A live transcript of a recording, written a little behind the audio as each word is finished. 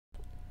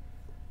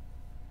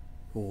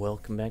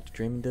Welcome back to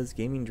Draemond Does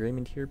Gaming.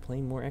 Draemond here,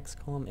 playing more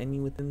XCOM Enemy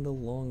Within the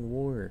Long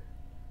War.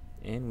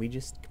 And we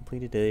just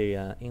completed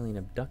a alien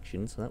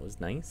abduction, so that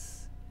was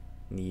nice.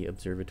 In the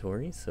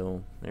observatory,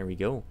 so there we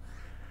go.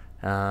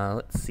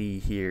 Let's see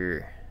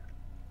here.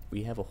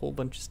 We have a whole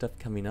bunch of stuff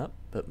coming up,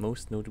 but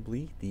most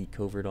notably the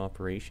covert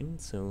operation,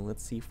 so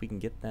let's see if we can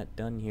get that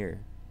done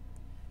here.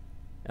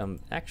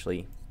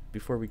 Actually,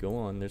 before we go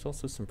on, there's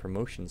also some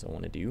promotions I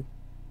want to do.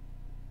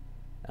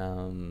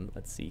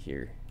 Let's see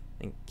here.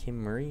 I think Kim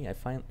Murray,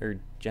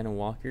 or Jenna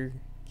Walker.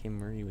 Kim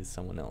Murray was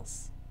someone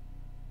else.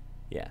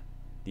 Yeah,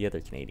 the other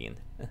Canadian.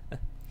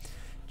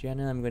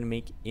 Jenna, I'm going to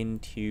make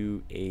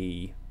into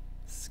a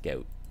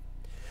scout.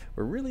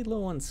 We're really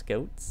low on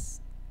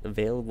scouts,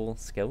 available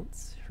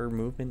scouts. Her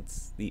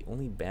movement's the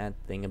only bad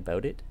thing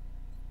about it.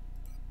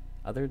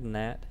 Other than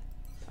that,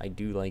 I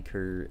do like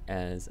her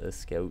as a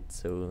scout,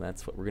 so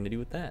that's what we're going to do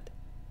with that.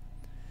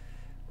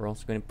 We're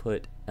also going to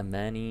put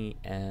Amani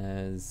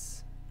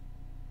as...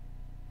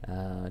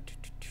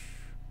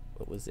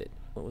 what was it?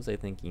 What was I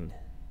thinking?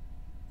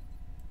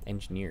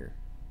 Engineer.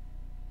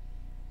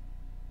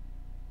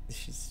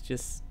 She's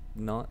just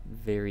not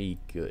very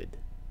good.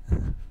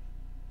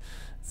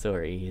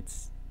 Sorry,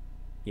 it's...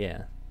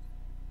 yeah.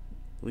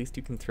 At least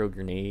you can throw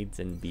grenades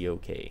and be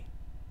okay.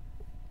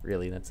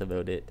 Really, that's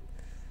about it.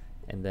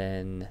 And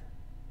then...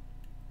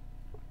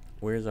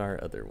 where's our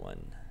other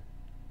one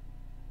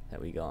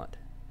that we got?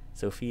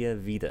 Sophia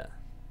Vida.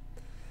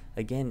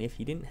 Again, if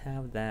you didn't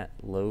have that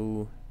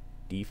low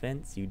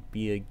defense, you'd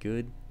be a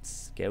good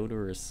scout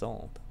or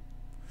assault.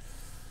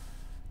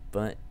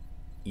 But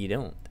you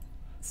don't.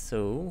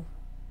 So,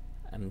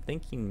 I'm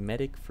thinking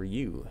medic for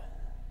you.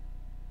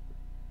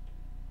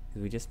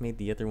 Because we just made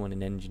the other one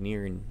an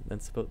engineer, and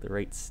that's about the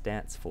right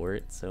stats for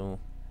it, so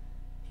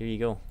here you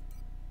go.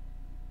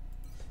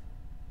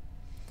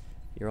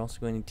 You're also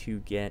going to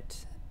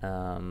get, we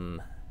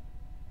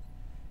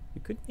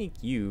could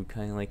make you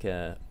kind of like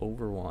a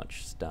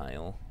Overwatch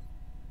style.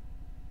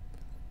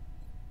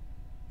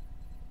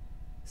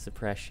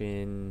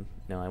 Suppression,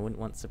 no, I wouldn't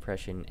want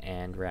suppression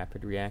and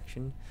rapid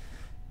reaction,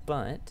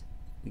 but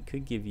we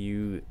could give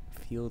you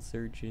field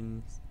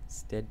surgeon,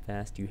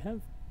 steadfast. You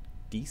have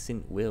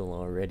decent will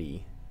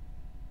already.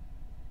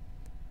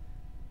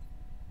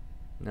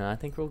 No, I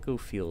think we'll go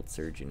field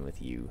surgeon with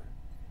you.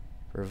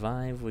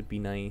 Revive would be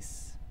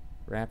nice.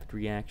 Rapid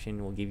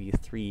reaction will give you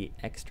 3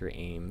 extra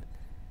aim.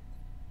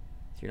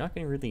 So you're not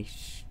going to really...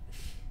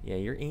 yeah,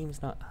 your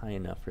aim's not high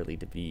enough really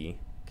to be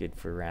good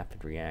for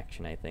rapid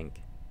reaction, I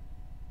think.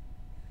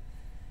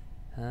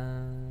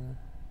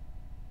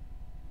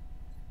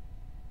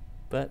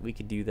 But we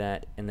could do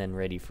that and then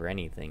ready for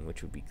anything,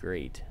 which would be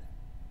great.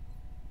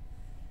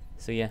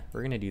 So yeah,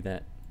 we're gonna do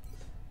that.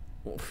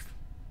 Oof.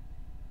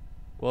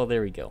 Well,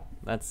 there we go.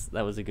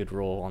 That was a good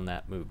roll on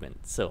that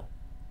movement. So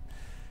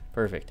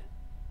perfect.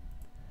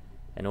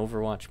 An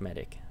Overwatch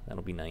medic.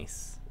 That'll be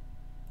nice.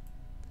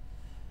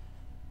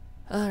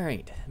 All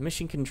right,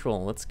 mission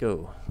control. Let's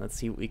go. Let's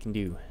see what we can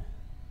do.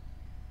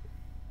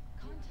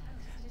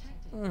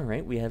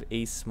 Alright, we have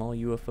a small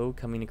UFO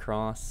coming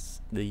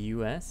across the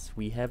US.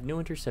 We have no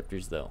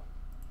interceptors, though.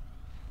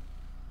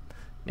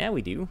 Now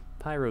we do.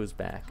 Pyro's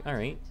back.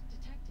 Alright,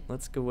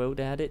 let's go out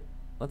at it.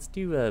 Let's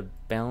do a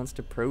balanced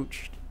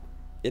approach.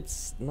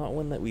 It's not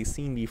one that we've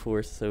seen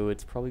before, so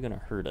it's probably going to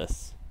hurt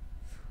us.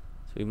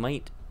 So we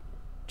might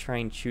try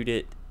and shoot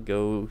it,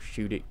 go,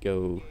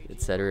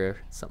 etc.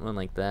 Something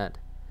like that.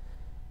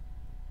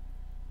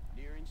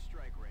 Nearing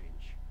strike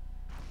range.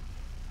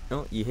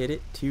 Oh, you hit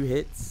it. 2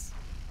 hits.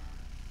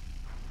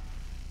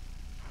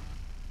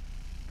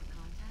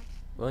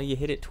 Well, you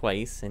hit it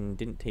twice and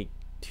didn't take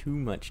too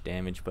much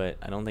damage, but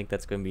I don't think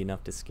that's going to be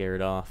enough to scare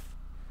it off.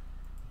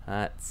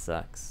 That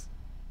sucks.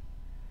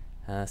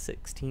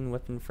 16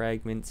 weapon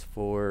fragments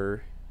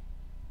for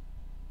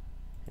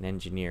an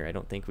engineer. I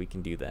don't think we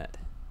can do that.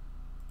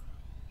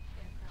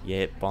 Yeah,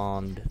 it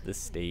bombed the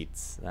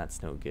States.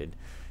 That's no good.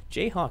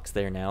 Jayhawk's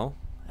there now.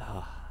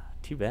 Ah,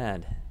 too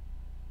bad.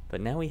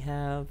 But now we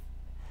have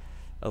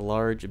a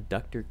large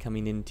abductor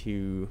coming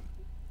into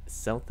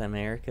South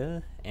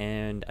America,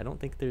 and I don't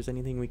think there's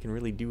anything we can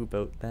really do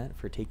about that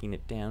for taking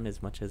it down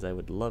as much as I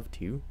would love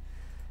to.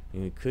 I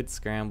mean, we could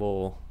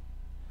scramble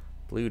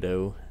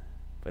Bluto,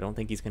 but I don't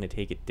think he's going to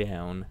take it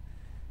down.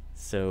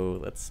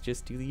 So let's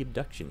just do the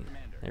abduction.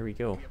 Commander, there we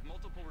go. we have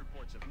multiple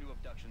reports of new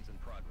abductions in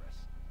progress.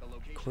 The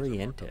locations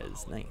are marked on the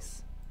Corrientes, hologram.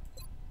 nice.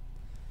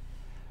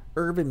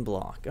 Urban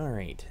block,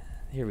 alright.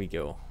 Here we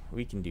go.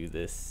 We can do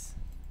this.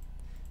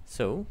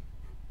 So,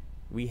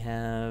 we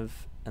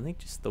have... I think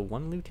just the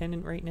one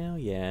lieutenant right now.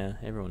 Yeah,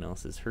 everyone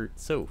else is hurt.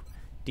 So,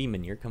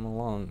 Demon, you're coming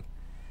along.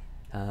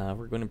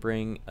 We're going to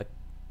bring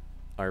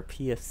our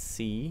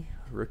PFC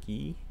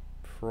rookie.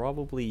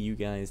 Probably you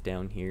guys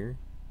down here.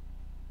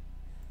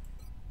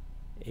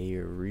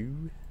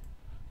 Aru.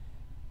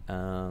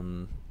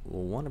 We'll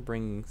want to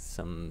bring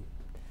some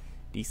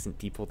decent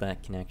people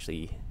that can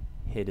actually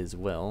hit as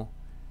well.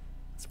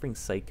 Let's bring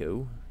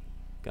Psycho.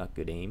 Got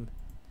good aim.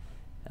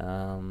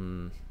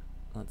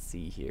 Let's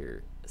see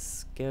here.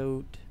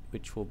 Scout,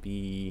 which will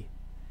be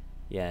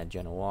Yeah,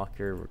 Jenna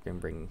Walker. We're gonna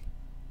bring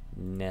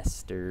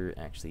Nestor.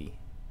 Actually,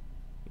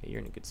 yeah, you're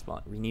in a good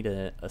spot. We need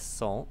a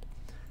assault.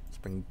 Let's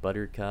bring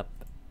Buttercup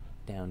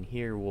down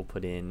here. We'll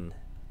put in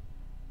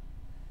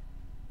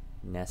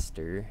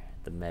Nestor,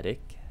 the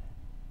medic.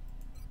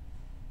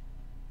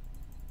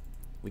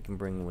 We can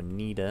bring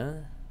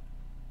Juanita.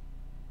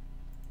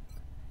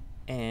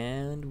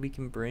 And we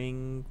can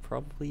bring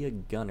probably a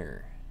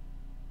gunner.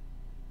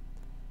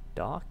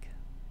 Doc?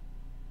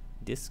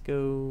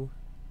 Disco?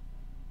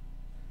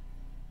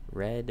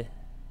 Red?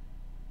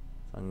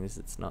 As long as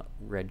it's not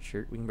red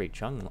shirt. We can bring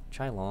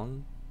Chai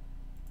Long.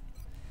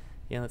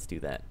 Yeah, let's do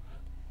that.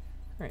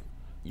 Alright.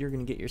 You're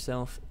gonna get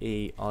yourself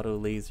a auto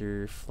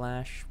laser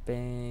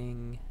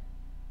flashbang.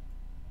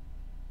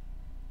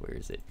 Where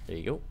is it? There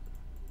you go.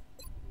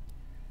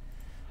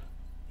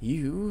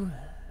 You...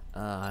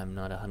 I'm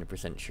not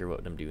 100% sure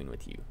what I'm doing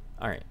with you.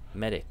 Alright,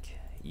 medic.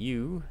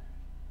 You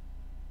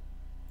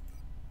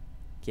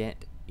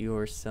get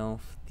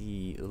yourself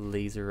the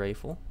laser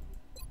rifle.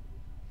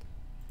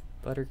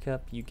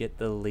 Buttercup, you get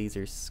the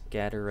laser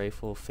scatter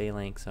rifle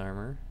phalanx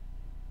armor.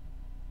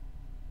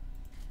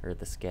 Or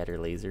the scatter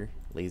laser.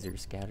 Laser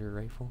scatter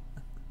rifle.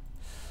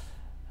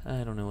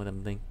 I don't know what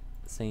I'm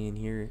saying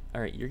here.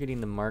 Alright, you're getting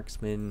the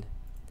marksman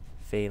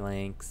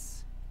phalanx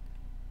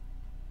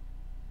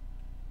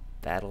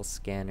battle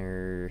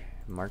scanner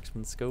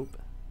marksman scope.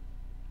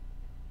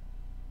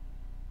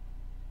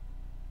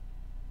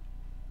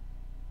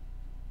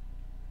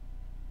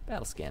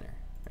 Battle scanner,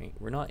 right?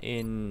 We're not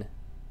in,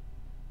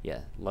 yeah,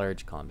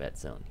 large combat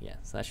zone. Yeah,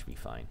 so that should be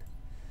fine.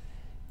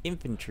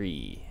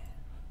 Infantry.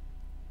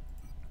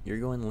 You're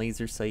going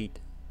laser sight,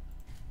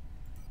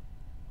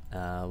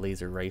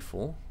 laser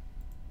rifle.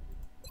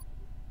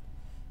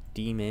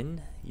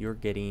 Demon, you're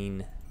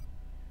getting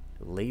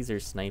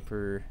laser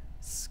sniper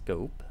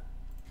scope.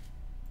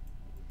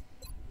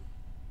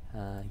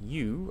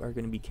 You are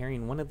going to be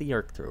carrying one of the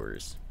arc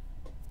throwers.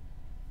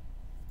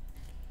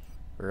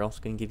 We're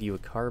also going to give you a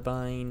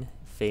carbine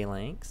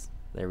phalanx.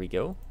 There we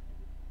go.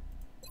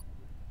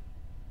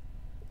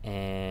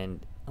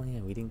 And, oh yeah,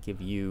 we didn't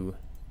give you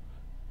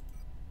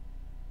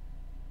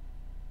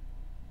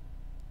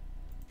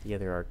the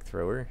other arc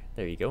thrower.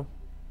 There you go.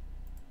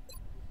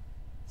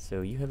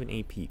 So you have an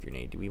AP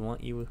grenade. Do we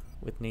want you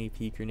with an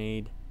AP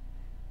grenade?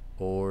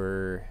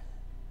 Or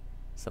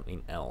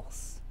something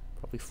else?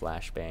 Probably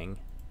flashbang.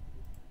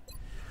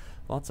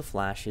 Lots of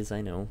flashes, I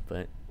know,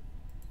 but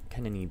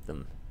kind of need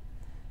them.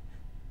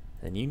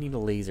 Then you need a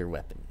laser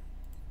weapon.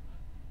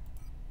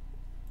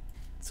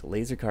 So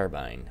laser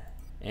carbine.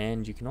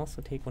 And you can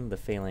also take one of the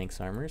phalanx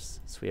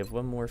armors. So we have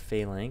one more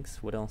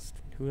phalanx. What else?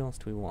 Who else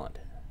do we want?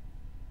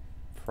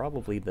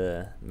 Probably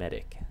the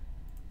medic.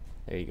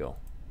 There you go.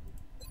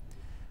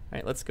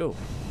 Alright, let's go.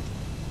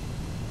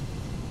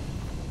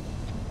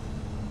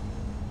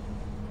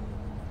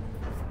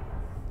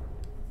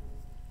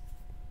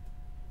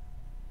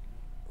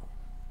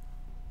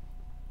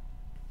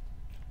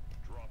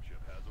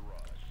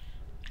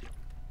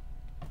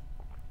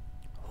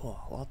 Oh,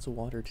 lots of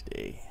water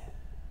today.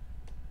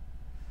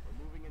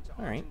 We're moving into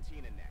Alright.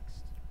 Argentina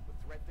next. The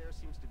threat there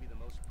seems to be the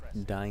most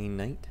pressing. Dying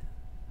Knight.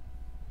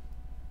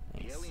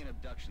 The Nice. alien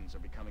abductions are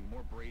becoming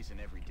more brazen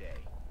every day.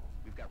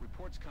 We've got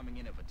reports coming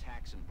in of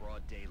attacks in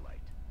broad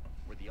daylight.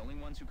 We're the only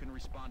ones who can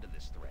respond to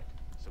this threat,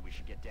 so we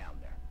should get down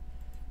there.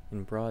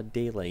 In broad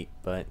daylight,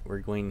 but we're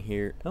going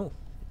here. Oh,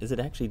 is it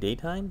actually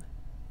daytime?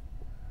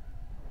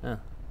 Huh.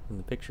 In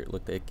the picture it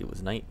looked like it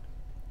was night.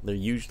 They're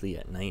usually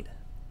at night.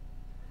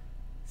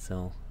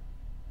 So.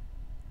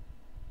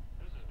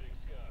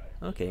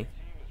 Okay. You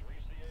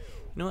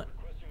know what?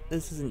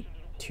 This isn't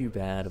too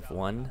bad of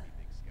one. Big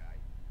Sky.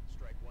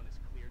 Strike one is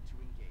cleared to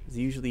engage. There's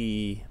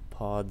usually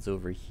pods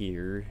over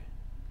here.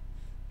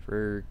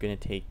 We're gonna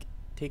take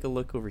a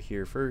look over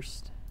here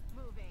first.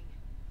 Moving.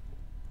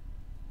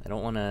 I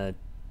don't want to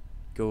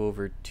go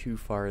over too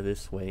far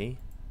this way.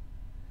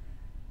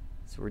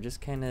 So we're just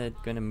kind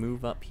of going to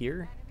move up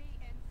here. Enemy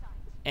in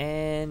sight.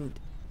 And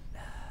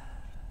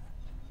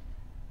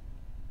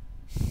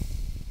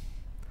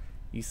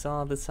you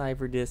saw the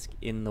cyber disc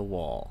in the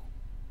wall.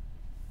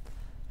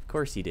 Of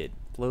course you did.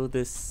 Blow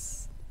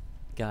this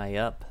guy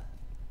up.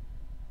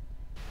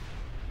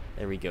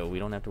 There we go. We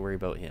don't have to worry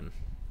about him.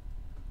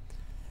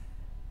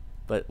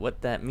 But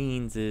what that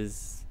means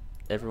is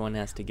everyone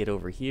has to get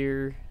over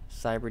here.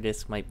 Cyber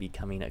disc might be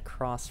coming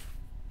across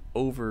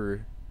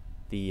over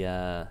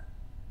the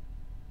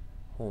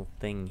whole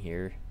thing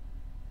here.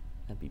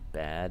 That'd be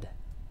bad.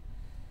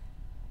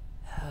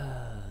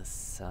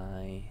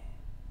 Sigh.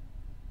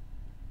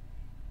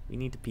 We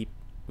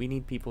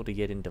need people to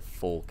get into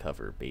full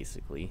cover,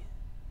 basically.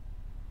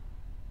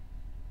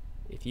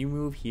 If you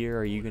move here,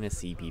 are you gonna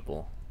see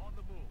people? On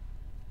the move.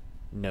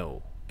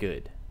 No.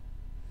 Good.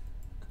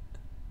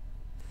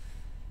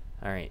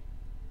 Alright.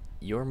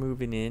 You're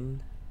moving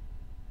in,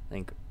 I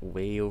think,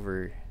 way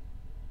over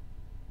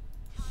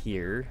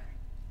here.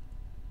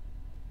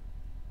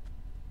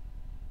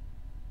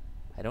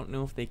 I don't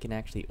know if they can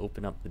actually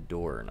open up the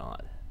door or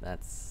not.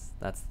 That's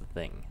the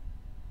thing.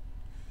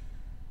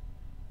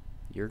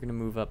 You're gonna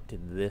move up to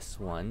this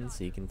one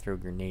so you can throw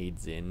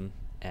grenades in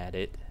at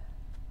it.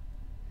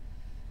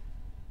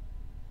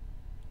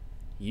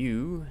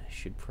 You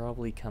should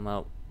probably come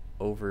out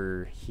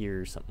over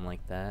here, something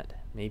like that.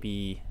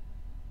 Maybe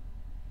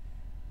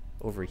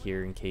over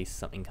here in case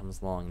something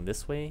comes along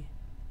this way,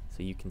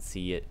 so you can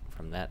see it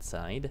from that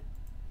side.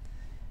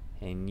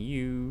 And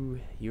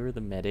you're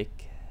the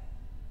medic.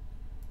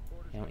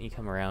 Why don't you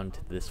come around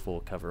to this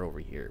full cover over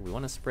here? We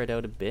want to spread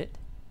out a bit,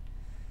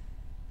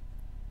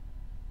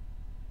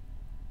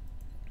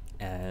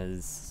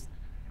 as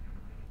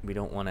we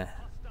don't want to...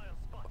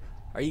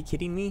 Are you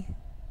kidding me?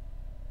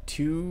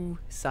 2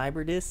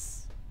 cyber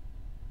discs?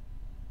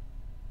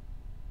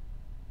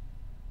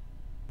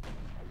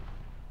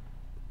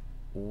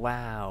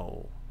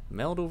 Wow.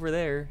 Meld over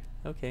there.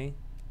 Okay.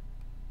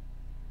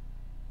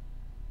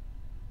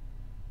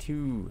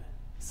 2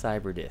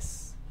 cyber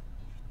discs.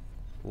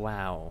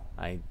 Wow.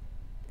 And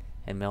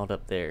meld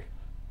up there.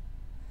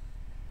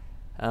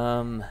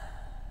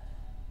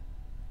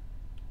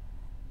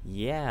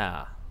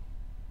 Yeah.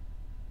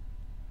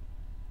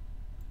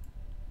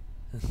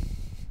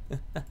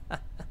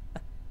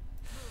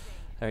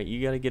 Alright,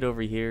 you gotta get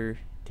over here,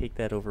 take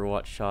that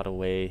Overwatch shot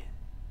away,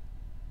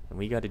 and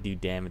we gotta do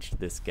damage to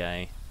this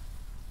guy.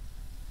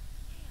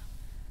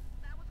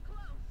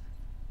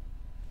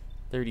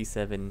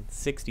 37,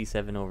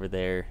 67 over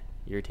there,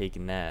 you're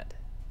taking that.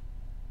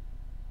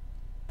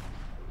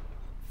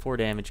 4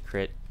 damage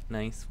crit,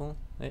 nice, well,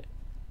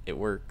 it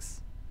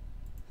works.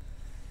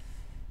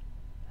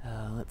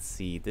 Let's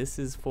see, this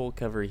is full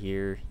cover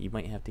here, you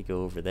might have to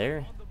go over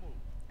there.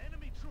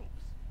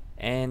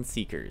 And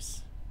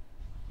Seekers.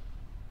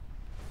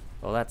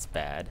 Well, that's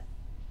bad.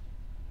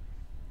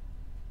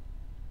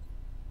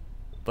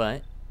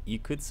 But you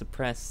could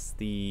suppress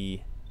the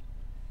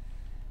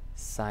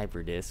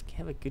cyber disc.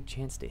 Have a good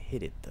chance to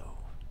hit it though.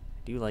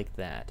 I do like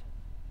that.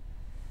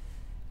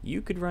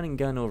 You could run and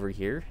gun over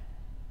here.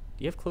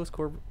 Do you have close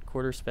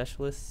quarter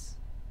specialists?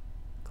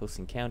 Close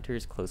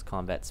encounters, close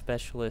combat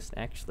specialist.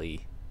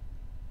 Actually,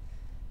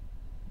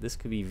 this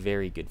could be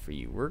very good for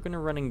you. We're gonna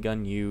run and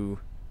gun you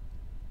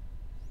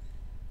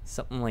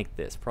something like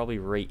this, probably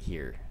right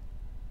here.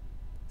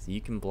 So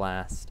you can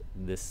blast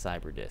this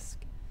cyber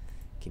disc.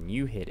 Can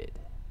you hit it?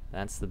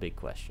 That's the big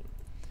question.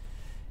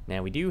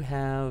 Now we do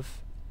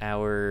have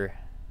our...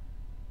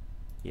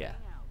 Yeah.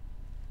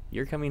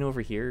 You're coming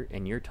over here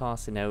and you're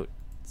tossing out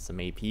some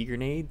AP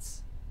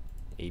grenades.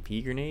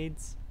 AP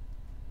grenades.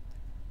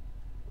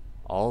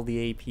 All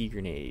the AP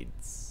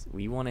grenades.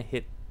 We want to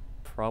hit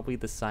probably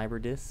the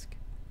cyber disc.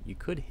 You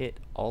could hit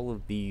all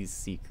of these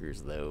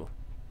Seekers though.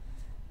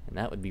 And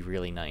that would be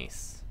really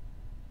nice.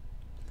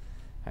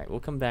 Alright,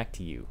 we'll come back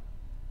to you.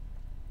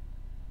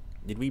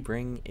 Did we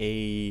bring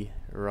a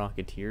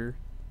Rocketeer?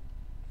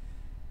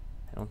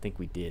 I don't think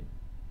we did.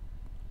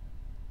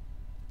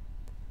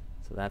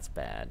 So that's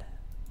bad.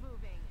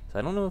 So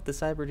I don't know if the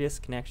cyber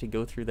disc can actually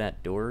go through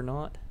that door or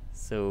not.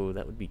 So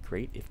that would be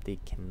great if they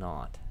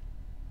cannot.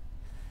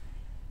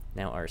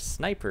 Now our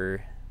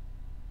sniper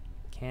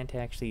can't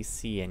actually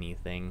see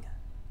anything.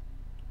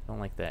 I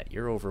don't like that.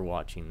 You're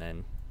overwatching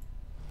then.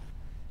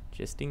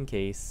 Just in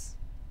case.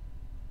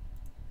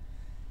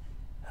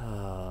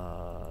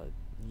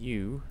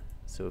 You.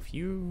 So if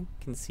you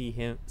can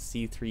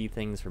see 3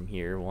 things from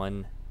here.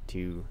 1,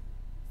 2,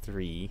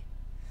 3.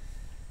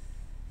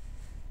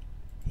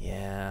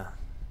 Yeah.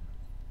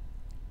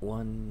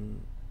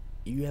 1.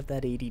 You have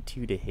that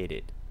 82 to hit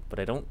it. But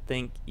I don't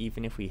think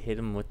even if we hit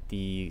him with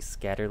the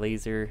scatter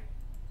laser,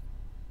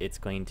 it's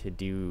going to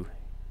do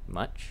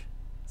much.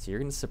 So you're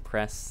going to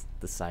suppress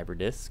the cyber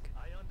disc.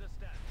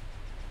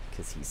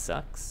 Because he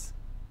sucks.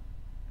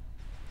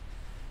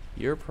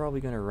 You're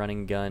probably going to run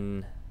and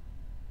gun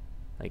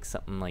like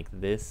something like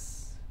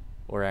this,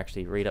 or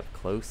actually right up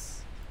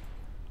close.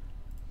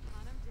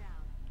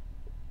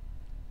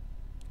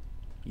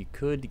 You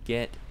could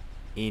get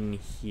in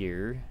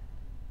here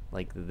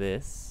like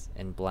this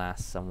and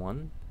blast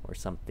someone or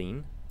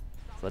something.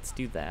 So let's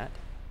do that,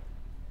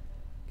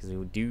 because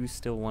we do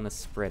still want to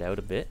spread out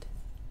a bit.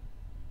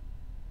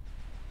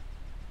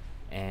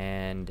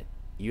 And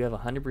you have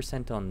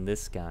 100% on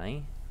this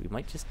guy. We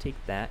might just take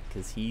that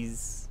because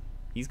he's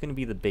going to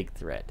be the big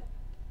threat.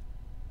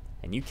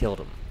 And you killed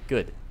him.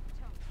 Good.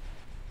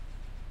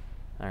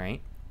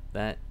 Alright.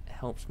 That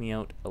helps me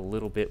out a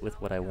little bit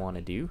with what I want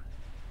to do.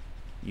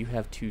 You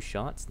have 2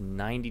 shots.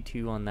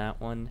 92 on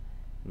that one.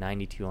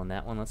 92 on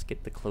that one. Let's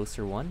get the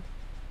closer one.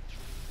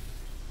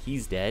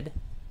 He's dead.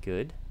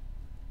 Good.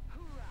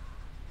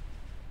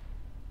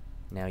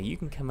 Now you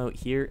can come out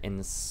here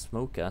and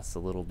smoke us a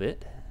little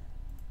bit.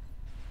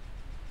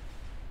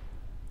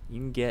 You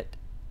can get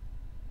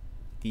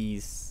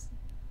these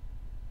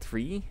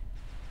 3.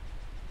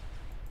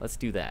 Let's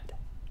do that.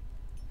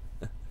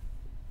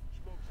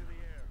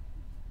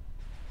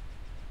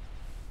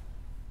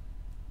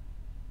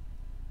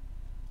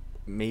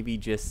 Maybe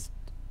just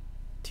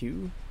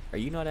 2? Are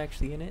you not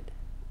actually in it?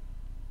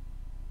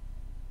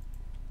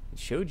 It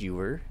showed you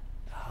were.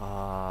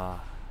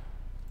 Ah.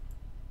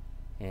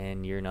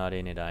 And you're not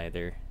in it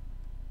either.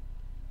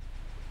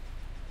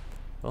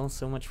 Well,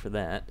 so much for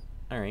that.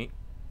 Alright.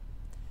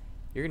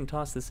 You're going to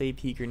toss this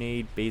AP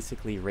grenade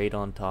basically right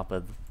on top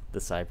of the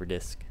cyber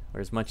disc,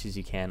 or as much as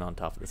you can on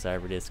top of the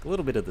cyber disc. A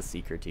little bit of the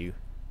seeker too.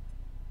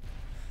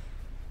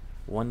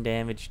 1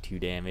 damage, 2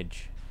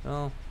 damage.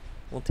 Well,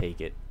 we'll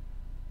take it.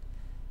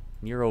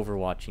 You're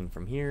overwatching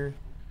from here,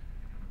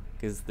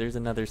 because there's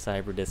another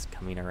cyber disc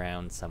coming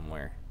around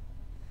somewhere.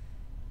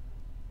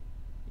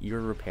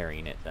 You're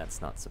repairing it,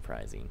 that's not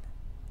surprising.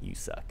 You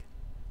suck.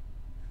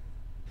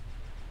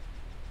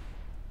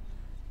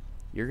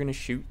 You're gonna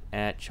shoot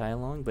at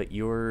Chylong, but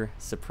you're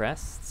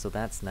suppressed, so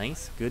that's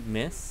nice. Good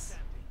miss.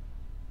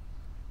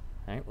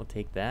 Alright, we'll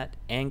take that.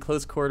 And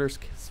close quarters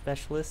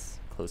specialist.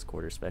 Close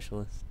quarter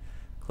specialist.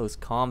 Close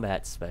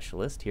combat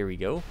specialist. Here we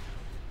go.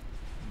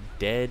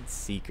 Dead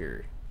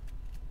Seeker.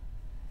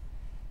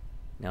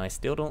 Now I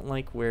still don't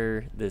like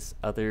where this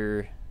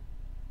other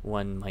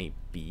one might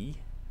be.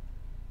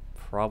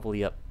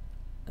 Probably up.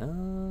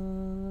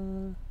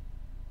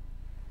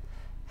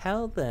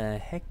 How the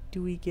heck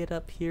do we get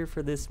up here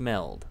for this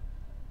meld?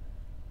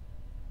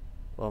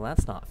 Well,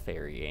 that's not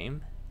fair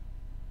game.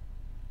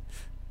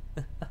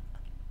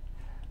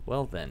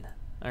 Well then.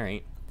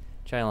 Alright.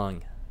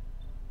 Chylong.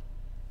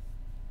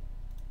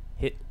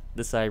 Hit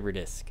the cyber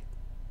disc.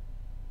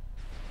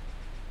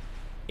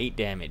 8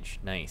 damage.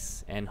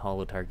 Nice. And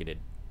hollow targeted.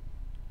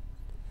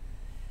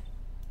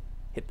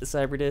 Hit the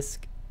cyber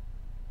disc.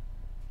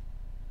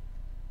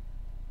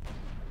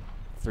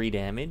 3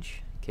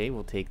 damage. Okay,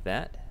 we'll take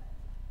that.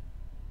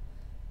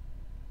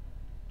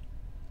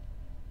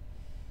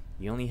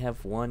 You only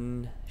have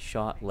 1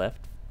 shot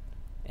left,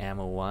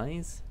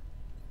 ammo-wise.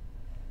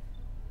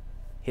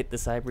 Hit the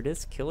cyber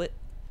disc, kill it.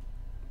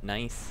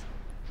 Nice.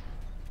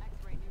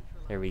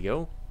 There we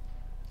go.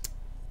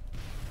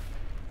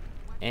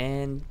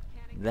 And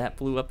that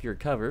blew up your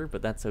cover,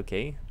 but that's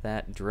okay.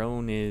 That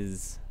drone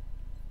is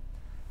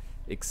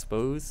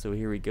exposed, so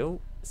here we go.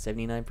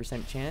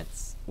 79%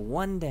 chance.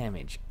 1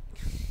 damage.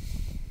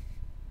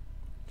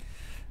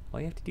 All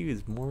you have to do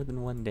is more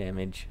than 1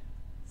 damage.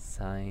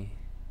 Sigh.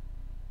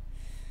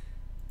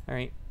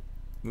 Alright,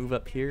 move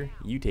up here.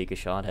 You take a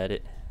shot at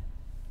it.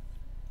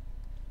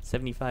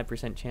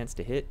 75% chance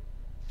to hit.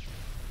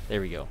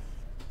 There we go.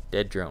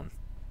 Dead drone.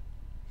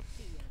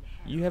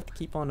 You have to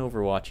keep on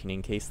overwatching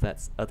in case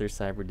that other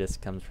cyber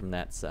disc comes from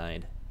that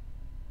side.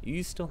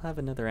 You still have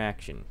another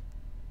action.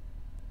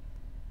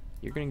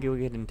 You're gonna go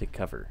get into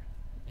cover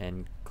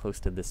and close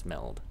to this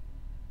meld.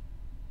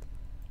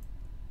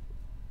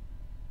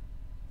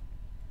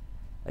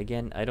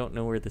 Again, I don't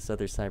know where this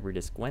other cyber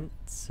disc went,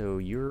 so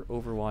you're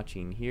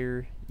overwatching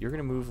here. You're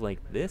gonna move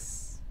like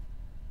this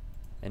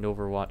and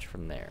overwatch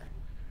from there.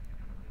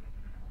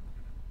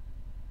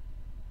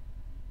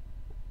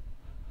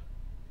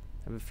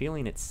 I have a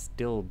feeling it's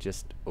still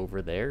just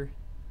over there,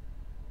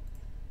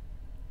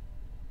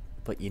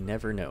 but you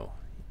never know.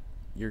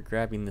 You're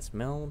grabbing this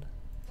meld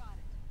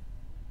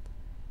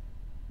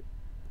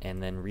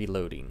and then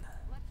reloading.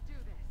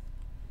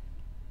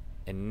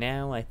 And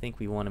now I think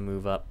we want to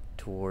move up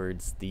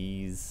towards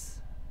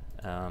these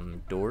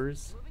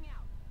doors.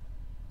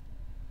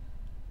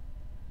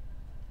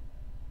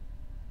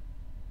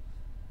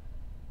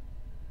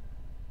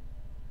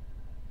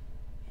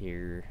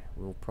 Here,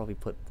 we'll probably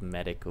put the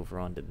medic over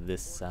onto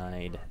this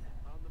side.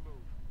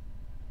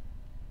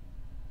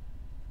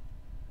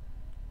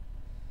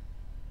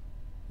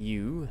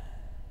 You,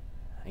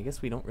 I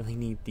guess we don't really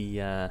need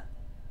the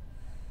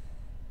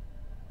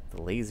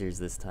lasers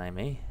this time,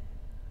 eh?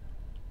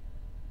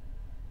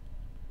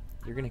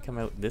 You're gonna come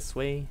out this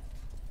way,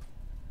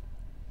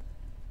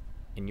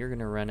 and you're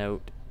gonna run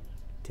out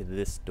to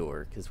this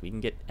door, because we can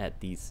get at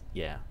these.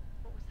 Yeah,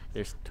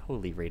 there's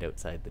totally right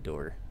outside the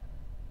door.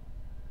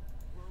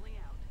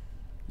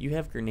 You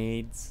have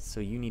grenades, so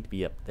you need to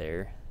be up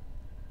there.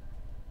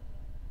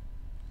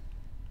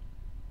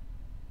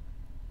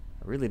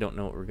 I really don't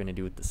know what we're gonna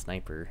do with the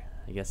sniper.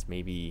 I guess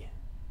maybe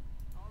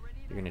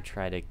you're gonna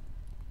try to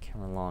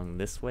come along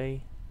this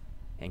way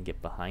and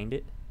get behind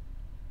it.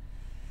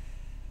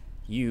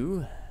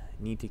 You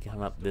need to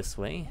come up this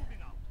way.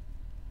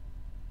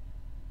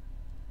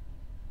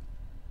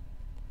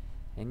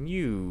 And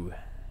you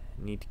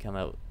need to come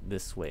out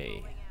this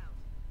way.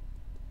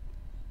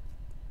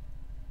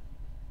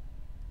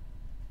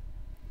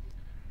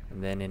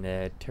 And then in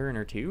a turn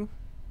or two,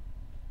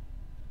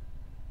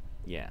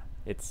 yeah,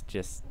 it's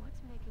just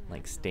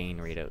like staying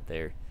right out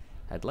there.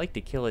 I'd like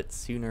to kill it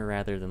sooner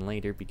rather than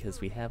later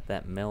because we have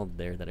that meld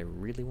there that I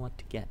really want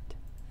to get.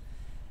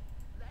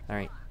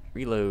 Alright,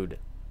 reload.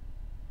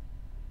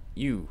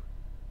 You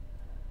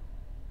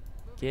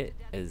get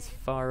as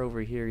far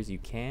over here as you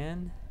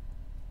can,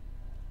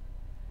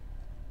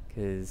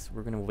 because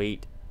we're gonna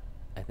wait,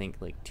 I think,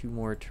 like 2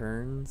 more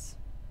turns.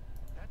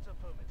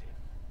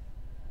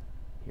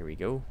 Here we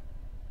go.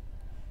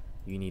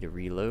 You need to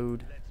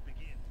reload.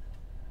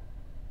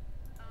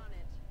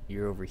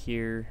 You're over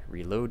here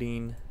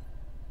reloading.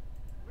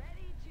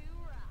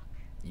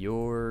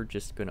 You're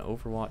just gonna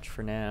overwatch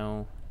for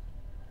now.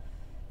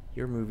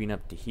 You're moving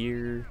up to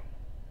here.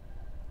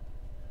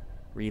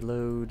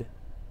 Reload.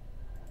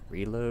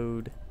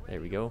 Reload.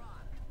 There we go.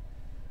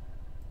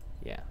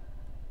 Yeah.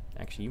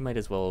 Actually, you might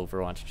as well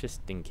overwatch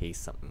just in case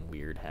something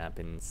weird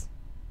happens.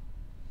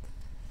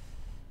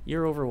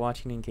 You're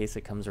overwatching in case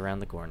it comes around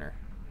the corner.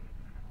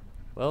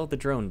 Well, the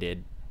drone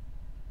did.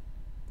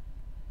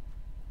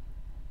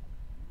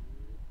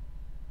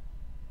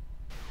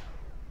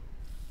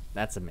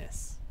 That's a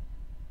miss.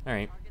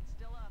 Alright.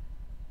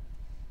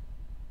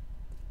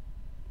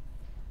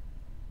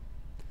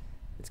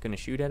 It's gonna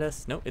shoot at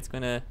us? Nope, it's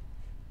gonna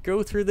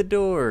go through the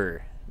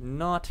door.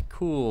 Not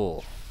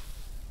cool.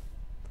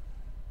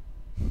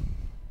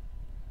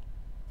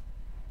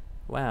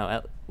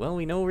 Wow, well,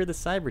 we know where the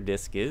cyber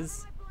disc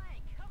is.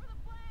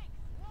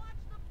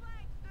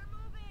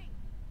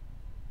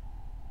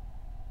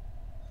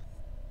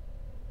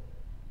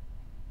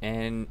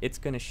 And it's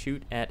gonna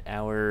shoot at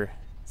our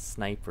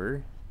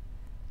sniper.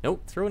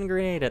 Nope, throwing a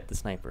grenade at the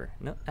sniper.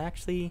 No,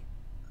 actually,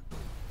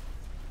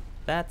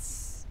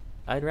 that's...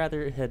 I'd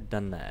rather it had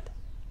done that,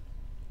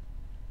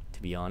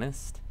 to be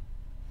honest.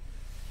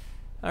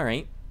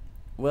 Alright,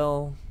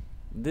 well,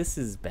 this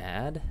is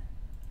bad.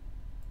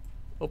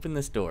 Open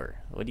this door.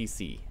 What do you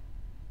see?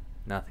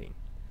 Nothing.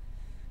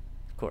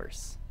 Of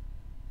course.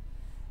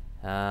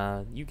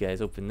 You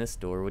guys open this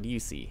door. What do you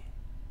see?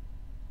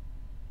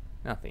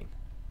 Nothing.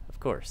 Of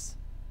course.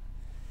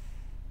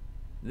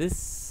 This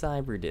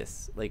cyber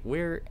disc, like,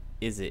 where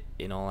is it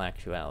in all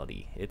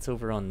actuality? It's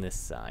over on this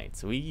side,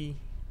 so we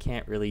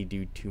can't really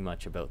do too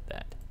much about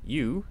that.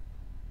 You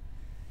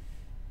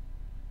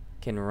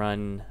can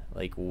run,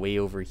 like, way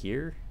over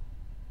here.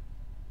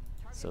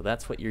 So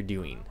that's what you're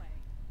doing.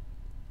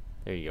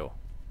 There you go.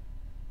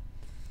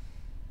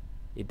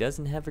 It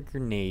doesn't have a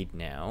grenade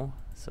now,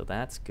 so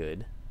that's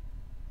good.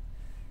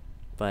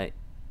 But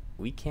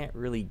we can't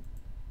really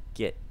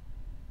get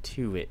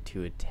to it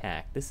to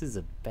attack. This is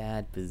a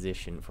bad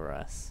position for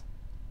us.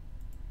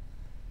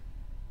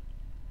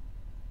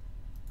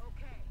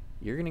 Okay.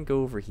 You're gonna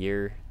go over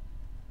here,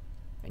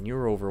 and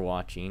you're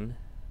overwatching.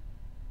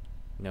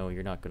 No,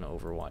 you're not gonna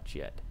overwatch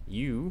yet.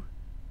 You,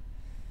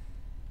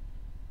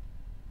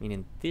 I mean,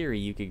 in theory,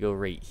 you could go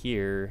right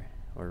here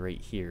or right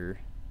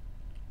here.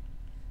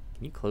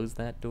 Can you close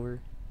that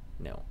door?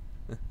 No.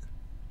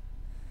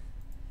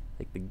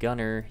 Like the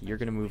gunner, you're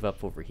gonna move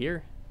up over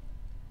here.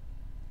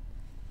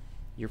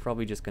 You're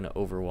probably just gonna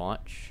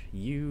overwatch.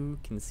 You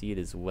can see it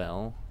as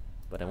well,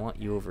 but I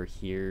want you over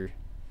here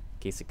in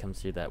case it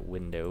comes through that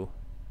window.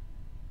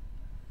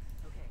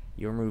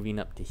 You're moving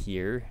up to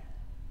here.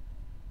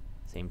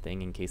 Same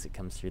thing in case it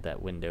comes through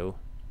that window.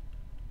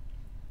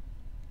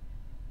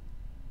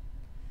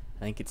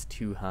 I think it's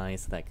too high,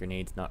 so that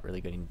grenade's not really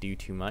going to do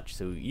too much,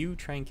 so you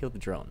try and kill the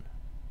drone.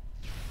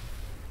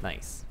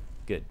 Nice.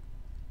 Good.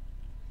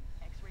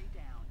 X-ray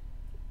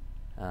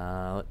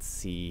down. Let's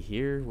see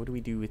here. What do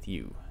we do with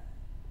you?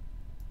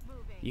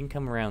 You can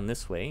come around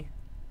this way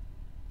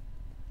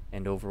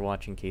and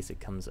overwatch in case it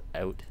comes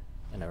out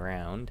and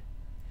around.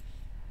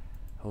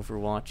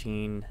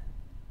 Overwatching.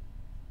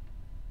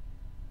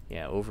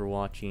 Yeah,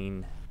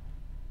 overwatching.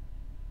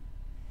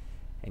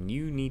 And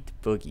you need to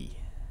boogie.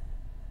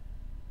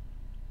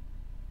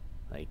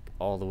 Like,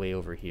 all the way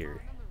over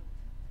here.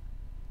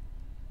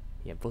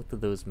 Yeah, both of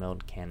those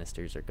meld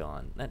canisters are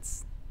gone.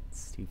 That's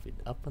stupid.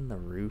 Up on the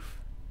roof.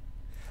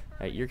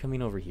 Alright, you're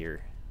coming over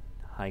here.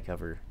 High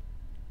cover.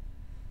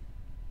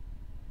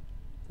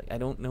 Like, I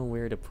don't know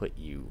where to put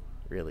you,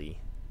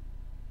 really.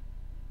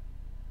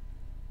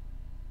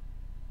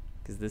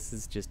 Because this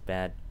is just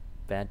bad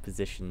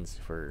positions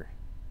for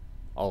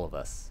all of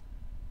us.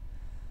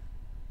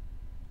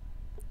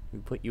 We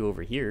put you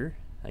over here,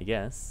 I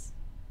guess.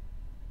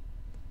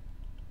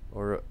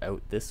 Or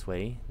out this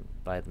way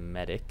by the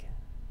medic.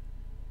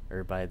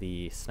 Or by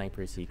the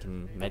sniper so you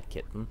can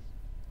medkit them.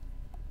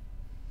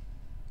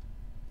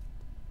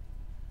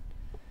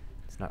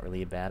 It's not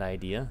really a bad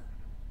idea.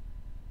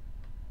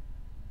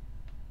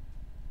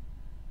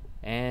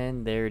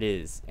 And there it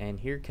is.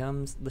 And here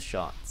comes the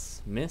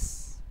shots.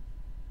 Miss.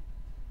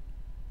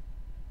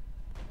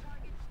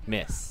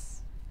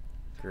 Miss.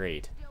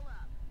 Great.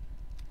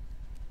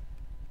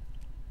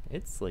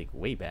 It's like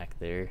way back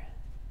there.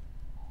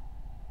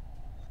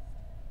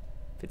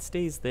 If it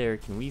stays there,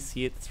 can we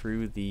see it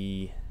through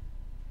the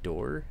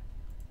door?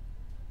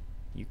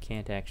 You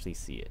can't actually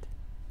see it.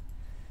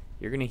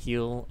 You're gonna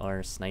heal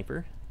our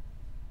sniper.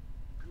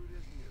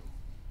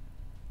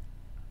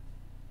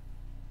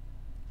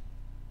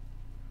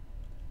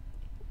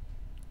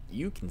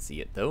 You can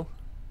see it though.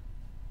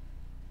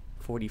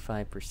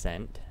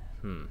 45%.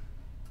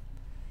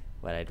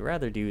 What I'd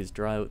rather do is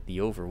draw out the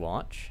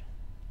overwatch.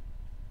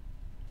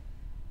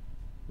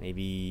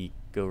 Maybe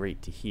go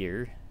right to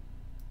here.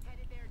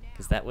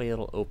 Because that way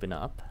it'll open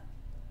up.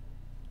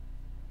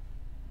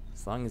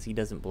 As long as he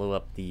doesn't blow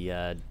up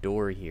the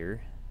door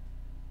here.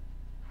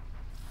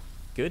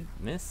 Good,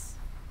 miss.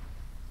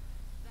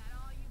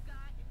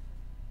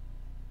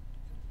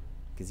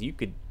 Because you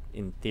could,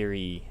 in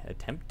theory,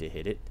 attempt to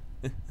hit it.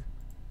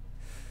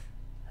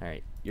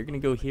 Alright, you're gonna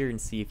go here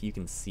and see if you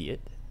can see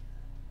it.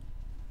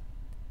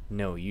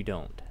 No, you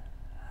don't.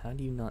 How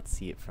do you not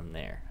see it from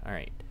there?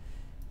 Alright.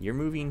 You're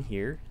moving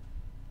here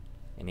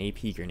and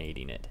AP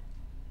grenading it.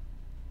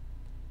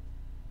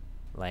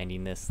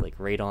 Landing this like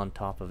right on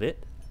top of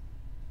it.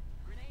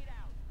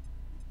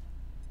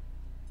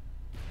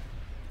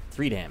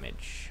 3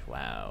 damage.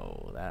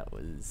 Wow, that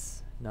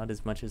was not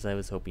as much as I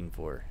was hoping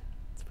for.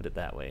 Let's put it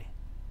that way.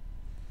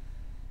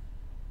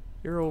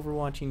 You're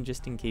overwatching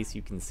just in case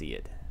you can see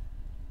it.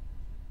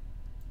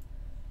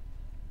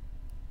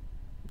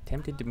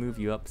 Tempted to move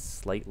you up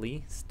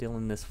slightly, still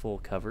in this full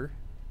cover.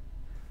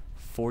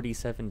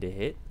 47 to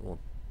hit, we'll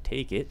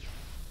take it.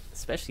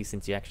 Especially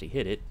since you actually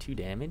hit it. 2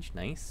 damage,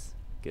 nice,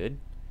 good.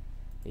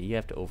 Yeah, you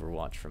have to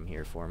overwatch from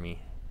here for me.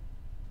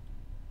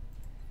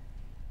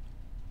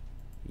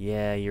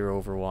 Yeah, you're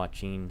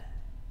overwatching.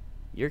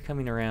 You're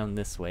coming around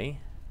this way.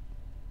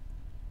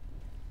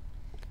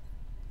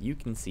 You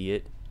can see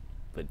it,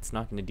 but it's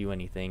not going to do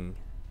anything.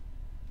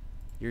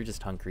 You're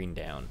just hunkering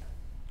down.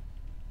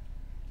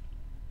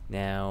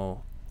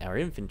 Now, our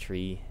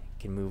infantry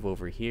can move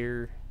over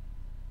here,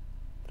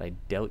 but I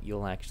doubt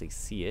you'll actually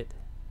see it.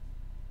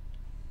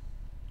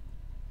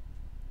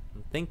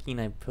 I'm thinking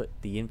I put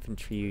the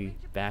infantry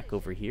back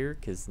over here,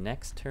 because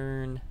next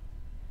turn,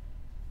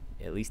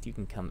 at least you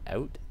can come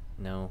out.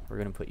 No, we're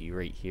going to put you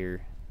right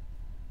here.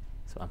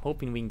 So I'm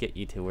hoping we can get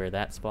you to where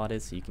that spot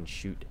is so you can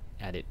shoot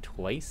at it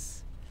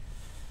twice.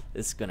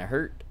 This is going to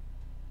hurt.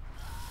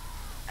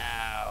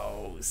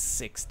 Ow,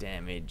 6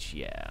 damage,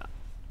 yeah.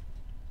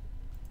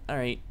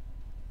 Alright.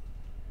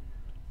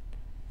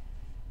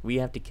 We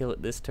have to kill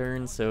it this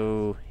turn,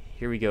 so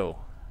here we go.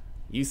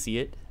 You see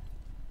it.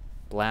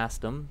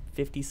 Blast them.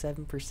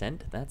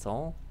 57%, that's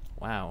all?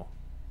 Wow.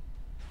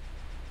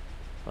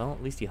 Well,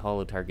 at least you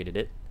hollow targeted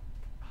it.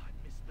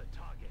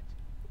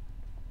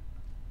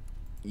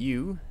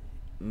 You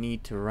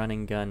need to run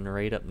and gun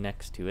right up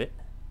next to it.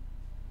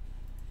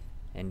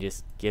 And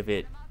just give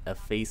it a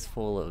face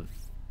full of,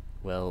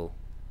 well,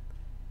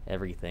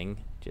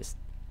 everything. Just,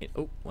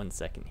 oh, 1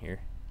 second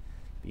here.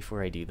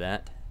 Before I do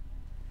that,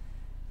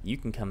 you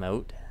can come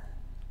out.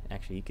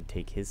 Actually, you could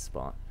take his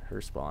spot, her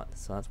spot,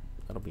 so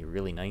that'll be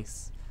really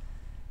nice.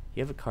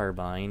 You have a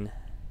carbine.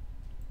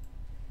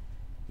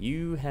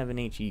 You have an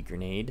HE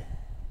grenade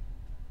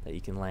that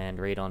you can land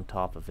right on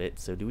top of it.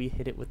 So do we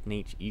hit it with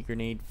an HE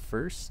grenade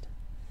first?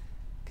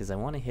 Because I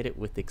want to hit it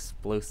with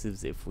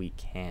explosives if we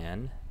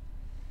can.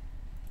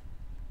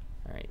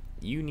 Alright,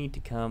 you need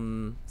to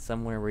come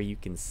somewhere where you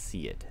can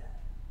see it.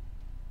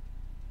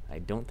 I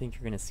don't think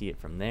you're going to see it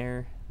from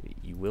there.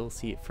 You will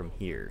see it from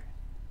here.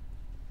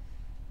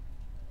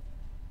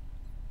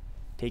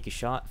 Take a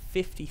shot.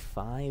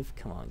 55.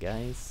 Come on,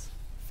 guys.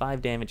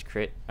 5 damage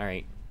crit.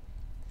 Alright.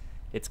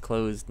 It's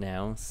closed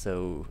now,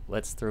 so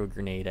let's throw a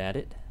grenade at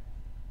it.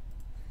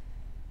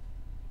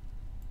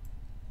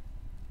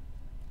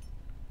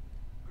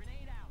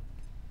 Grenade out.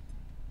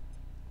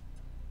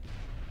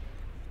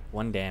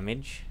 1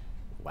 damage.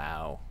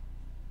 Wow.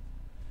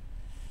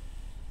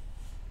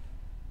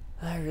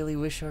 I really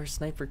wish our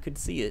sniper could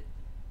see it.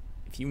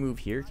 If you move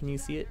here, can you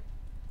see it?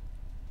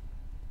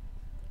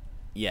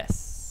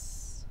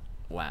 Yes.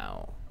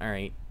 Wow.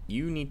 Alright.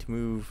 You need to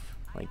move,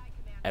 like,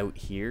 out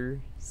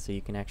here so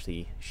you can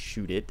actually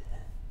shoot it.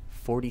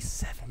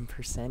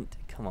 47%.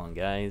 Come on,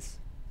 guys.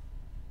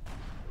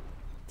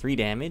 3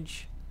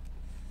 damage.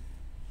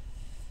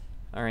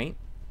 Alright.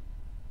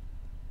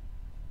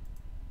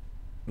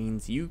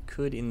 Means you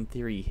could, in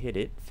theory, hit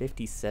it.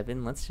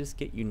 57. Let's just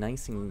get you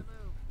nice and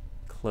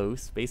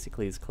close.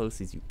 Basically as close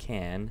as you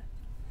can.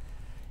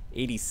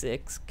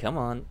 86. Come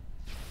on.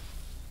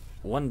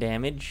 1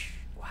 damage.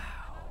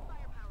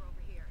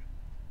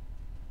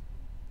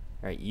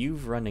 Alright,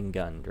 you've run and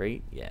gunned,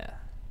 right? Yeah.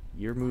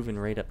 You're moving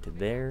right up to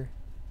there.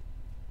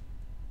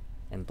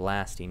 And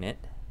blasting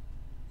it.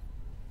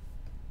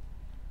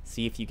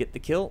 See if you get the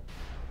kill.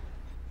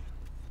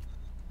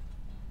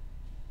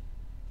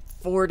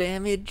 4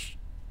 damage.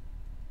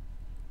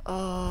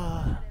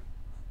 Oh.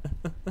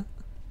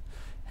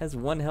 Has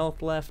 1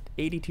 health left.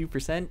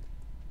 82%.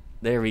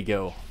 There we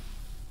go.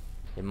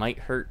 It might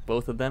hurt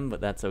both of them, but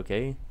that's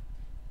okay.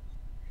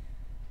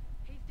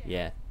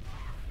 Yeah.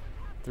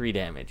 3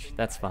 damage.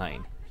 That's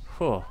fine.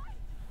 Whew.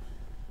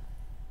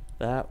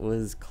 That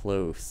was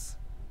close.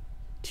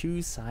 2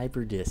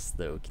 cyber discs,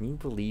 though. Can you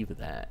believe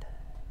that?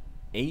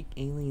 8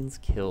 aliens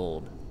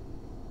killed.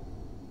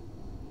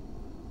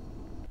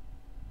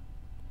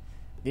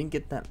 Didn't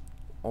get that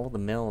all the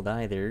meld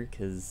either,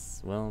 because,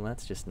 well,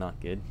 that's just not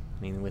good.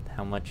 I mean, with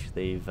how much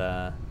they've,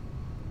 like,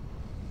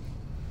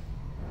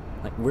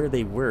 where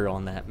they were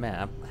on that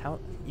map, how,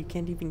 you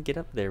can't even get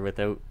up there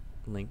without,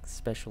 like,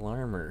 special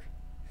armor.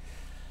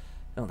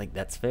 I don't think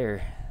that's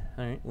fair.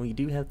 Alright, we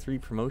do have 3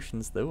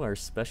 promotions though. Our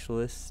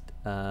specialist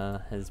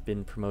has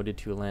been promoted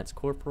to a Lance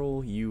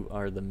Corporal. You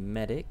are the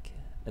medic.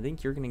 I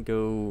think you're going to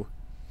go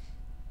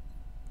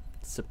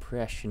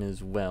suppression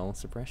as well.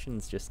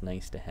 Suppression's just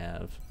nice to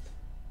have.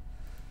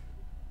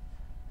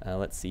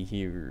 Let's see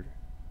here.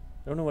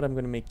 I don't know what I'm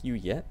going to make you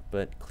yet,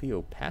 but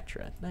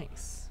Cleopatra.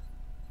 Nice.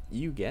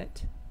 You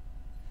get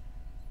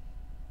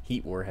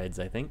heat warheads,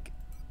 I think.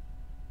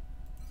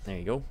 There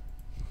you go.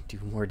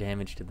 do more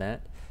damage to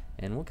that.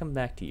 And we'll come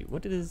back to you.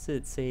 What does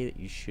it say that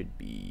you should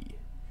be?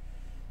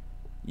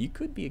 You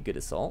could be a good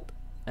assault,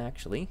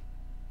 actually.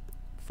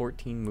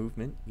 14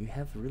 movement. You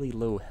have really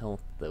low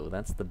health, though.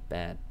 That's the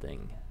bad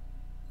thing.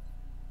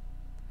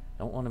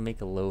 I don't want to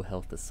make a low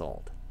health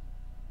assault.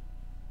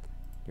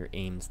 Your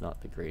aim's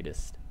not the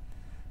greatest.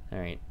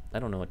 Alright, I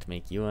don't know what to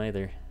make you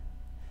either.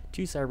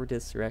 2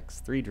 Cyberdisc Rex,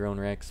 3 Drone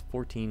Rex,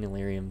 14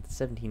 Illyrium,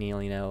 17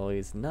 Alien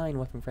Alloys, 9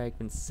 Weapon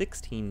Fragments,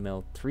 16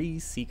 Melt, 3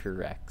 Seeker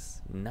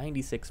Rex,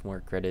 96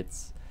 more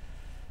credits,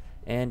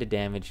 and a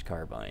damaged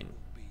carbine.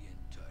 Be in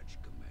touch,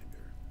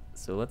 Commander.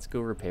 So let's go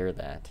repair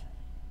that.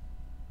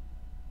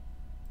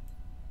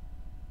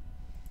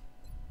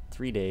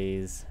 3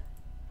 days.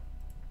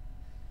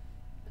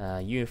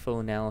 UFO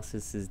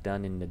analysis is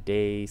done in a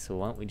day, so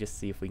why don't we just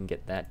see if we can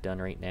get that done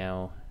right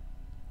now.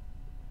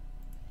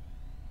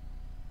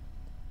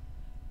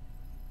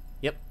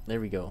 Yep, there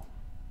we go.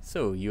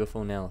 So,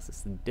 UFO analysis.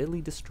 The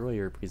Deadly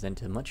Destroyer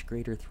presents a much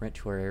greater threat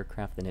to our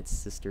aircraft than its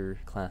sister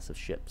class of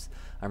ships.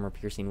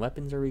 Armor-piercing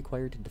weapons are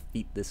required to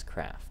defeat this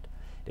craft.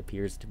 It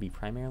appears to be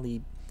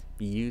primarily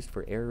be used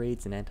for air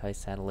raids and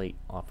anti-satellite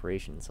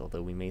operations,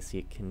 although we may see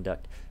it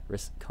conduct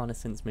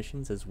reconnaissance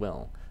missions as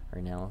well. Our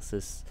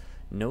analysis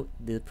note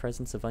the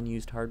presence of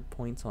unused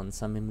hardpoints on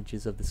some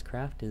images of this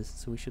craft,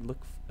 so we should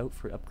look out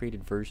for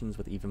upgraded versions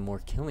with even more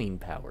killing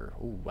power.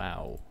 Oh,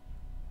 wow.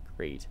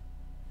 Great.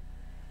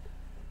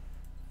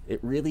 It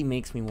really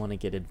makes me want to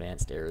get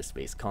advanced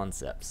aerospace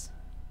concepts,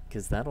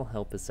 because that'll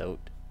help us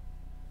out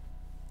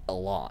a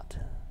lot.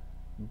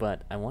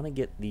 But I want to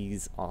get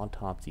these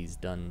autopsies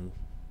done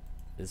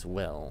as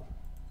well.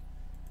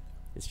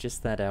 It's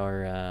just that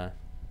our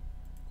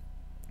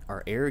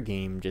air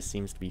game just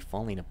seems to be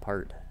falling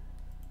apart,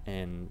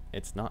 and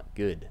it's not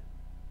good.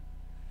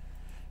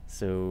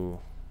 So,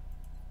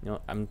 you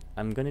know,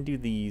 I'm gonna do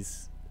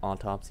these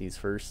autopsies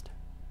first.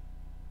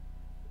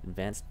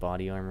 Advanced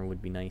body armor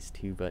would be nice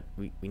too, but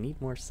we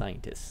need more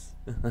scientists.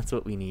 That's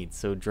what we need.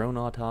 So drone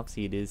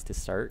autopsy it is to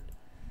start.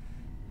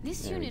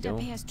 This unit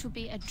appears to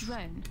be a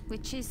drone,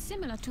 which is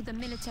similar to the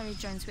military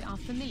drones we are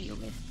familiar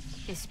with.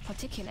 This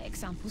particular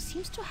example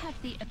seems to have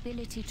the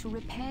ability to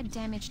repair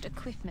damaged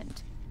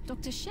equipment.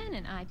 Dr. Shen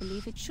and I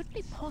believe it should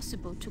be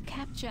possible to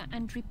capture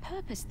and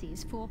repurpose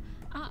these for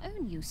our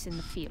own use in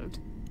the field.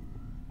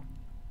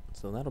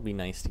 So that'll be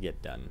nice to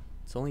get done.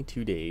 It's only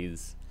 2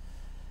 days.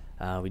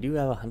 We do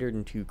have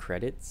 102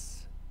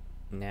 credits.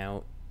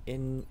 Now,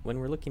 when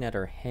we're looking at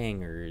our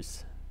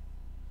hangars,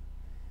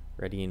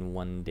 ready in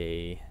 1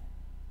 day,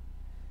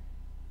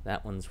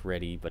 that one's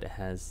ready, but it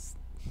has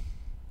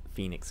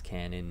Phoenix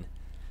cannon,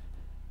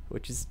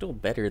 which is still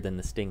better than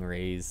the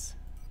Stingrays.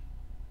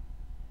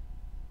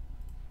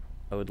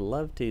 I would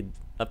love to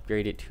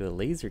upgrade it to a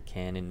laser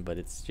cannon, but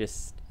it's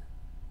just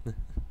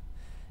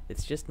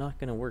it's just not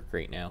going to work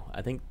right now.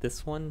 I think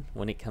this one,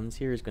 when it comes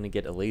here, is going to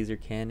get a laser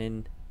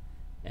cannon,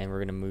 and we're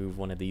going to move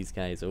one of these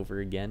guys over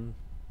again,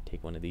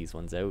 take one of these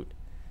ones out.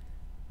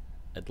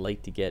 I'd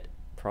like to get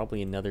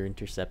probably another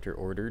interceptor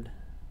ordered.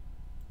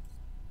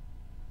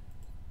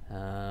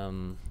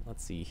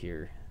 Let's see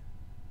here.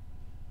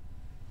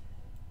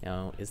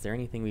 Now, is there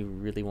anything we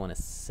really want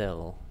to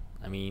sell?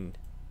 I mean,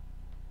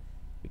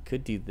 we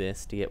could do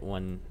this to get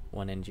one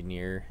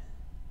engineer,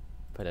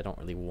 but I don't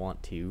really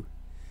want to.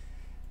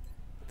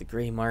 The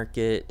gray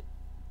market,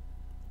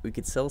 we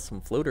could sell some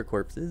floater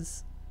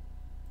corpses.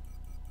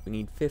 We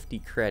need 50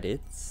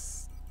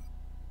 credits,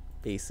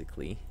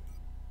 basically.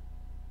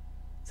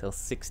 Sell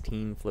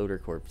 16 floater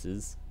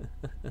corpses.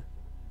 We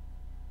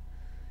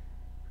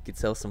could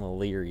sell some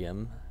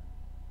Illyrium.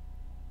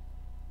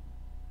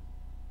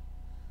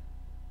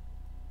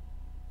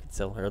 Could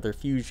sell our other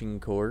fusion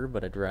core,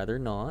 but I'd rather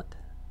not.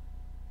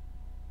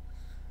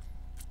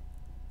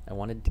 I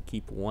wanted to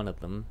keep one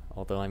of them,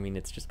 although I mean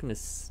it's just gonna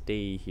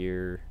stay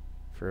here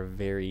for a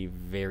very,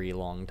 very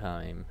long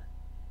time.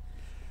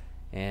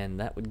 And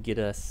that would get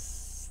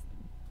us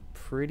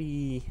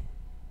pretty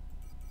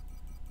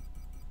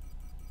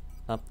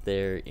up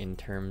there in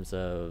terms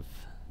of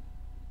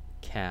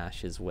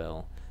cash as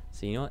well.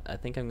 So you know what? I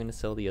think I'm going to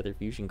sell the other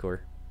fusion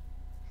core.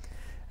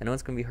 I know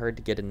it's going to be hard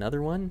to get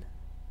another one,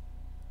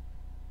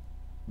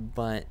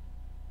 but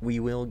we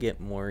will get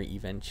more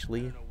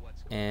eventually.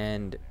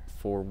 And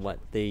for what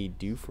they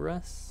do for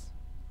us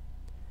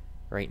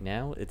right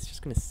now, it's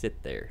just going to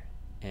sit there.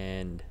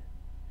 And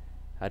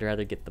I'd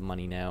rather get the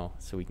money now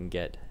so we can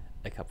get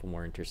a couple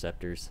more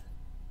interceptors.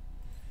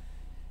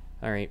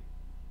 Alright,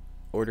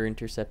 order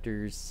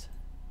interceptors.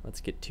 Let's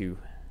get 2.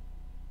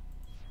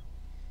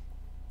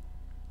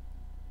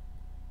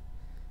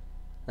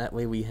 That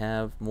way we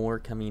have more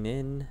coming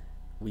in.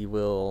 We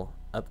will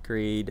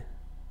upgrade.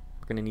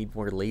 We're going to need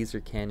more laser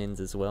cannons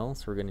as well.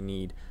 So we're going to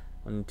need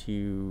 1,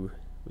 2,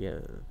 we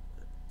have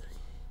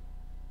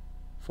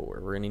 4.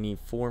 We're going to need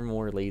 4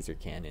 more laser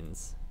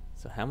cannons.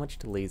 So how much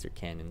do laser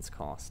cannons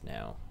cost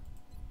now?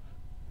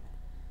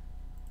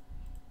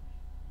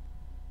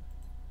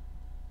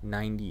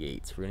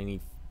 98. So we're going to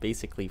need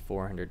basically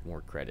 400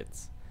 more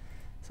credits.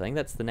 So I think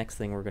that's the next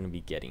thing we're going to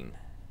be getting.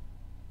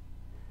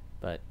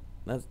 But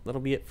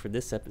that'll be it for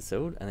this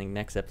episode. I think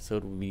next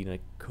episode will be a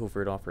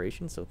covert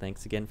operation. So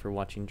thanks again for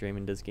watching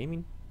Draemond Does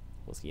Gaming.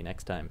 We'll see you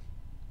next time.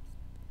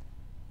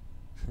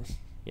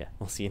 Yeah,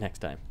 we'll see you next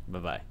time.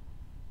 Bye-bye.